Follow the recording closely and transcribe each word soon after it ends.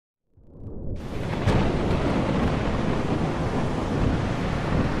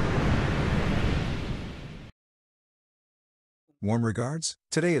Warm regards.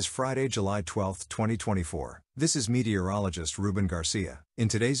 Today is Friday, July 12, 2024. This is meteorologist Ruben Garcia. In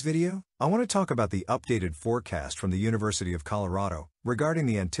today's video, I want to talk about the updated forecast from the University of Colorado regarding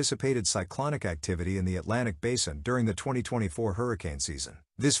the anticipated cyclonic activity in the Atlantic Basin during the 2024 hurricane season.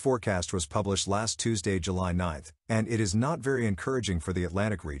 This forecast was published last Tuesday, July 9th, and it is not very encouraging for the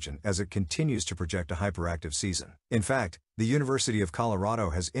Atlantic region as it continues to project a hyperactive season. In fact, the University of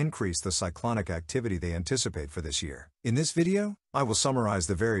Colorado has increased the cyclonic activity they anticipate for this year. In this video, I will summarize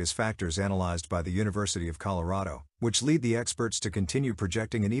the various factors analyzed by the University of Colorado, which lead the experts to continue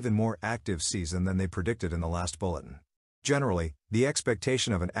projecting an even more active season than they predicted in the last bulletin. Generally, the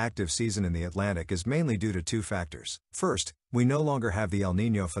expectation of an active season in the Atlantic is mainly due to two factors. First, we no longer have the El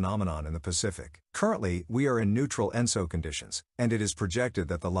Niño phenomenon in the Pacific. Currently, we are in neutral ENSO conditions, and it is projected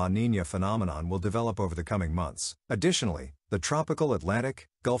that the La Niña phenomenon will develop over the coming months. Additionally, the tropical Atlantic,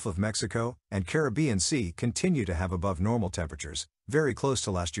 Gulf of Mexico, and Caribbean Sea continue to have above normal temperatures, very close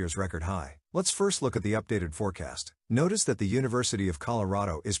to last year's record high. Let's first look at the updated forecast. Notice that the University of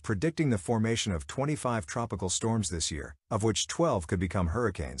Colorado is predicting the formation of 25 tropical storms this year, of which 12 could become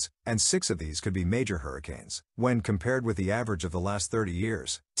hurricanes, and 6 of these could be major hurricanes. When compared with the average of the last 30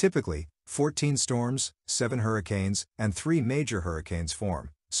 years, typically, 14 storms, 7 hurricanes, and 3 major hurricanes form.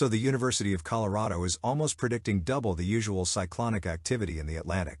 So the University of Colorado is almost predicting double the usual cyclonic activity in the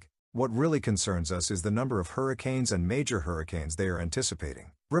Atlantic. What really concerns us is the number of hurricanes and major hurricanes they are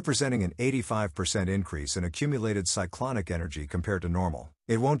anticipating, representing an 85% increase in accumulated cyclonic energy compared to normal.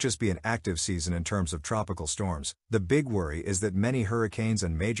 It won't just be an active season in terms of tropical storms. The big worry is that many hurricanes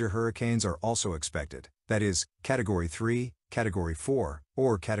and major hurricanes are also expected, that is, Category 3, Category 4,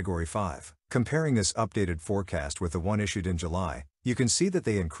 or Category 5. Comparing this updated forecast with the one issued in July, you can see that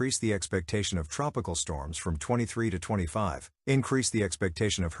they increased the expectation of tropical storms from 23 to 25, increased the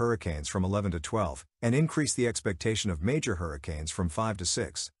expectation of hurricanes from 11 to 12, and increased the expectation of major hurricanes from 5 to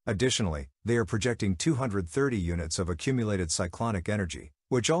 6. Additionally, they are projecting 230 units of accumulated cyclonic energy,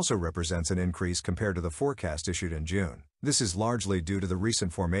 which also represents an increase compared to the forecast issued in June. This is largely due to the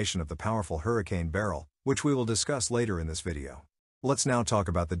recent formation of the powerful Hurricane Beryl, which we will discuss later in this video. Let's now talk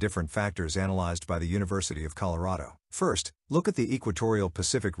about the different factors analyzed by the University of Colorado. First, look at the equatorial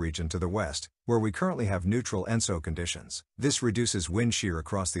Pacific region to the west, where we currently have neutral ENSO conditions. This reduces wind shear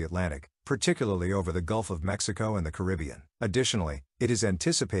across the Atlantic, particularly over the Gulf of Mexico and the Caribbean. Additionally, it is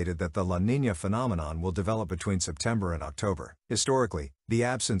anticipated that the La Niña phenomenon will develop between September and October. Historically, the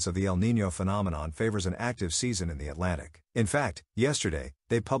absence of the El Niño phenomenon favors an active season in the Atlantic. In fact, yesterday,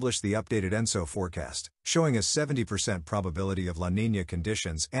 they published the updated ENSO forecast, showing a 70% probability of La Niña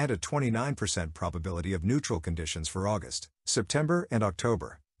conditions and a 29% probability of neutral conditions for August, September, and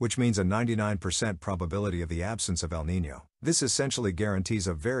October, which means a 99% probability of the absence of El Niño. This essentially guarantees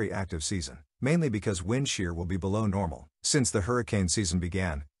a very active season, mainly because wind shear will be below normal. Since the hurricane season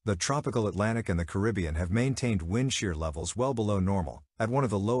began, the tropical Atlantic and the Caribbean have maintained wind shear levels well below normal, at one of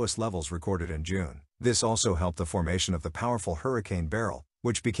the lowest levels recorded in June. This also helped the formation of the powerful Hurricane Beryl,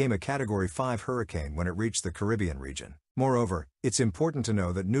 which became a Category 5 hurricane when it reached the Caribbean region. Moreover, it's important to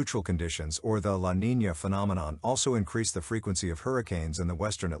know that neutral conditions or the La Niña phenomenon also increase the frequency of hurricanes in the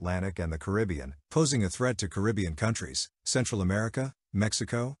western Atlantic and the Caribbean, posing a threat to Caribbean countries, Central America,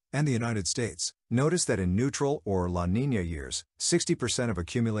 Mexico, and the United States. Notice that in neutral or La Niña years, 60% of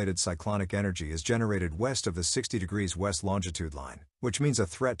accumulated cyclonic energy is generated west of the 60 degrees west longitude line, which means a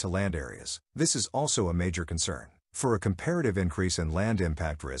threat to land areas. This is also a major concern. For a comparative increase in land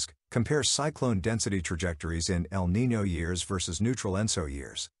impact risk, compare cyclone density trajectories in El Niño years versus neutral ENSO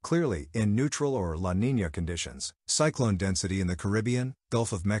years. Clearly, in neutral or La Niña conditions, cyclone density in the Caribbean,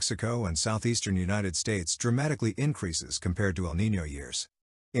 Gulf of Mexico, and southeastern United States dramatically increases compared to El Niño years.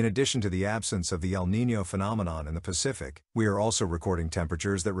 In addition to the absence of the El Niño phenomenon in the Pacific, we are also recording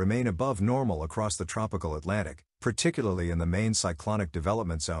temperatures that remain above normal across the tropical Atlantic, particularly in the main cyclonic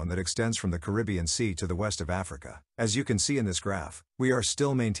development zone that extends from the Caribbean Sea to the west of Africa. As you can see in this graph, we are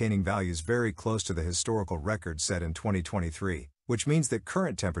still maintaining values very close to the historical record set in 2023, which means that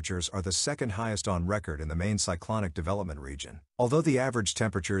current temperatures are the second highest on record in the main cyclonic development region. Although the average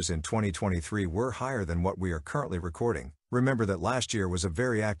temperatures in 2023 were higher than what we are currently recording, remember that last year was a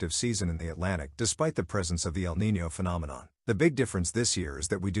very active season in the Atlantic despite the presence of the El Niño phenomenon. The big difference this year is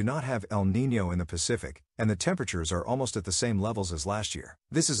that we do not have El Niño in the Pacific, and the temperatures are almost at the same levels as last year.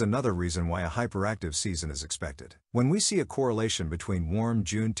 This is another reason why a hyperactive season is expected. When we see a correlation between warm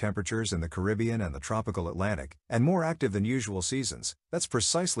June temperatures in the Caribbean and the tropical Atlantic, and more active than usual seasons, that's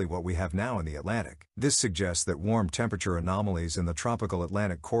precisely what we have now in the Atlantic. This suggests that warm temperature anomalies in the tropical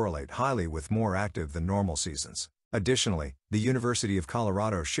Atlantic correlate highly with more active than normal seasons. Additionally, the University of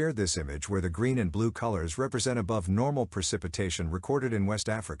Colorado shared this image where the green and blue colors represent above normal precipitation recorded in West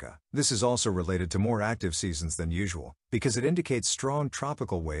Africa. This is also related to more active seasons than usual, because it indicates strong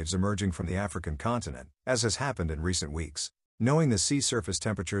tropical waves emerging from the African continent, as has happened in recent weeks. Knowing the sea surface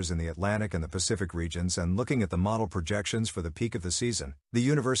temperatures in the Atlantic and the Pacific regions and looking at the model projections for the peak of the season, the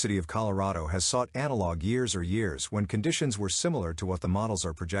University of Colorado has sought analog years or years when conditions were similar to what the models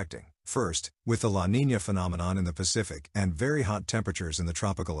are projecting. First, with the La Niña phenomenon in the Pacific and very hot temperatures in the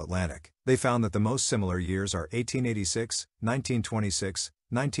tropical Atlantic, they found that the most similar years are 1886, 1926,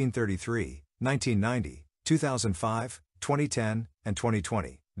 1933, 1990, 2005, 2010, and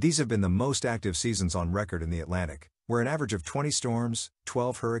 2020. These have been the most active seasons on record in the Atlantic, where an average of 20 storms,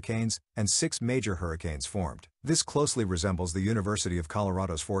 12 hurricanes, and 6 major hurricanes formed. This closely resembles the University of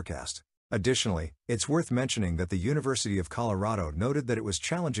Colorado's forecast. Additionally, it's worth mentioning that the University of Colorado noted that it was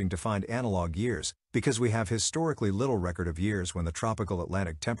challenging to find analog years because we have historically little record of years when the tropical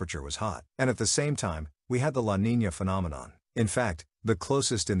Atlantic temperature was hot, and at the same time, we had the La Niña phenomenon. In fact, the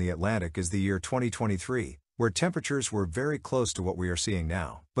closest in the Atlantic is the year 2023, where temperatures were very close to what we are seeing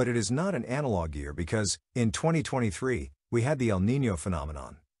now. But it is not an analog year because, in 2023, we had the El Niño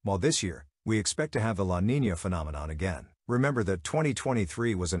phenomenon, while this year, we expect to have the La Niña phenomenon again. Remember that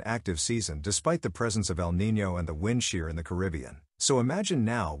 2023 was an active season despite the presence of El Niño and the wind shear in the Caribbean. So imagine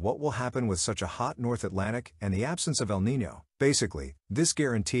now what will happen with such a hot North Atlantic and the absence of El Niño. Basically, this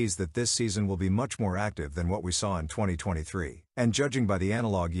guarantees that this season will be much more active than what we saw in 2023. And judging by the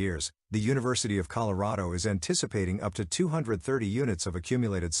analog years, the University of Colorado is anticipating up to 230 units of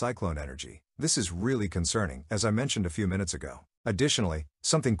accumulated cyclone energy. This is really concerning, as I mentioned a few minutes ago. Additionally,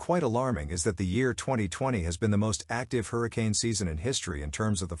 something quite alarming is that the year 2020 has been the most active hurricane season in history in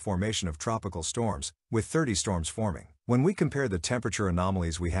terms of the formation of tropical storms, with 30 storms forming. When we compare the temperature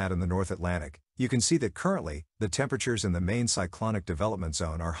anomalies we had in the North Atlantic, you can see that currently, the temperatures in the main cyclonic development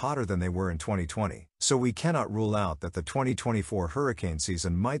zone are hotter than they were in 2020. So we cannot rule out that the 2024 hurricane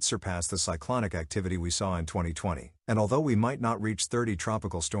season might surpass the cyclonic activity we saw in 2020. And although we might not reach 30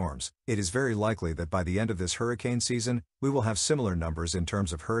 tropical storms, it is very likely that by the end of this hurricane season, we will have similar numbers in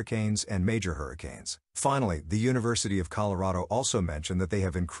terms of hurricanes and major hurricanes. Finally, the University of Colorado also mentioned that they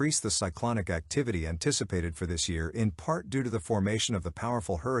have increased the cyclonic activity anticipated for this year in part due to the formation of the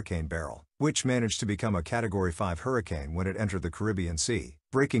powerful Hurricane Beryl, which managed to become a Category 5 hurricane when it entered the Caribbean Sea,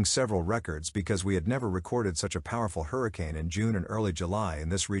 breaking several records because we had never recorded such a powerful hurricane in June and early July in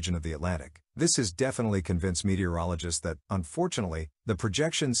this region of the Atlantic. This has definitely convinced meteorologists that, unfortunately, the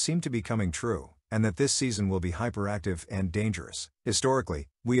projections seem to be coming true, and that this season will be hyperactive and dangerous. Historically,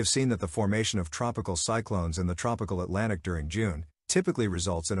 we have seen that the formation of tropical cyclones in the tropical Atlantic during June typically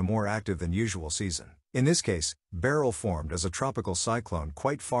results in a more active than usual season. In this case, Beryl formed as a tropical cyclone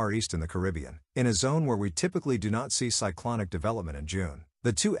quite far east in the Caribbean, in a zone where we typically do not see cyclonic development in June.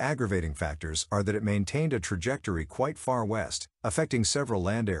 The two aggravating factors are that it maintained a trajectory quite far west, affecting several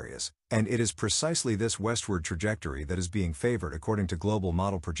land areas, and it is precisely this westward trajectory that is being favored according to global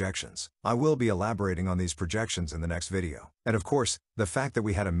model projections. I will be elaborating on these projections in the next video. And of course, the fact that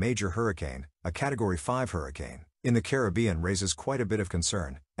we had a major hurricane, a Category 5 hurricane, in the Caribbean raises quite a bit of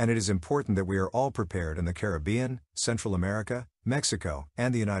concern, and it is important that we are all prepared in the Caribbean, Central America, Mexico,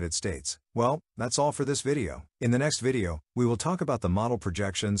 and the United States. Well, that's all for this video. In the next video, we will talk about the model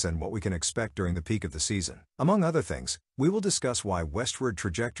projections and what we can expect during the peak of the season. Among other things, we will discuss why westward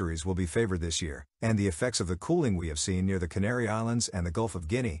trajectories will be favored this year, and the effects of the cooling we have seen near the Canary Islands and the Gulf of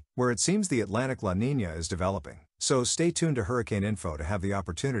Guinea, where it seems the Atlantic La Niña is developing. So stay tuned to Hurricane Info to have the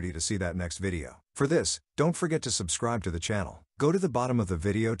opportunity to see that next video. For this, don't forget to subscribe to the channel. Go to the bottom of the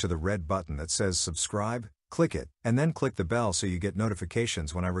video to the red button that says subscribe, click it, and then click the bell so you get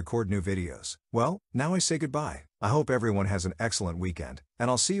notifications when I record new videos. Well, now I say goodbye. I hope everyone has an excellent weekend,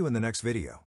 and I'll see you in the next video.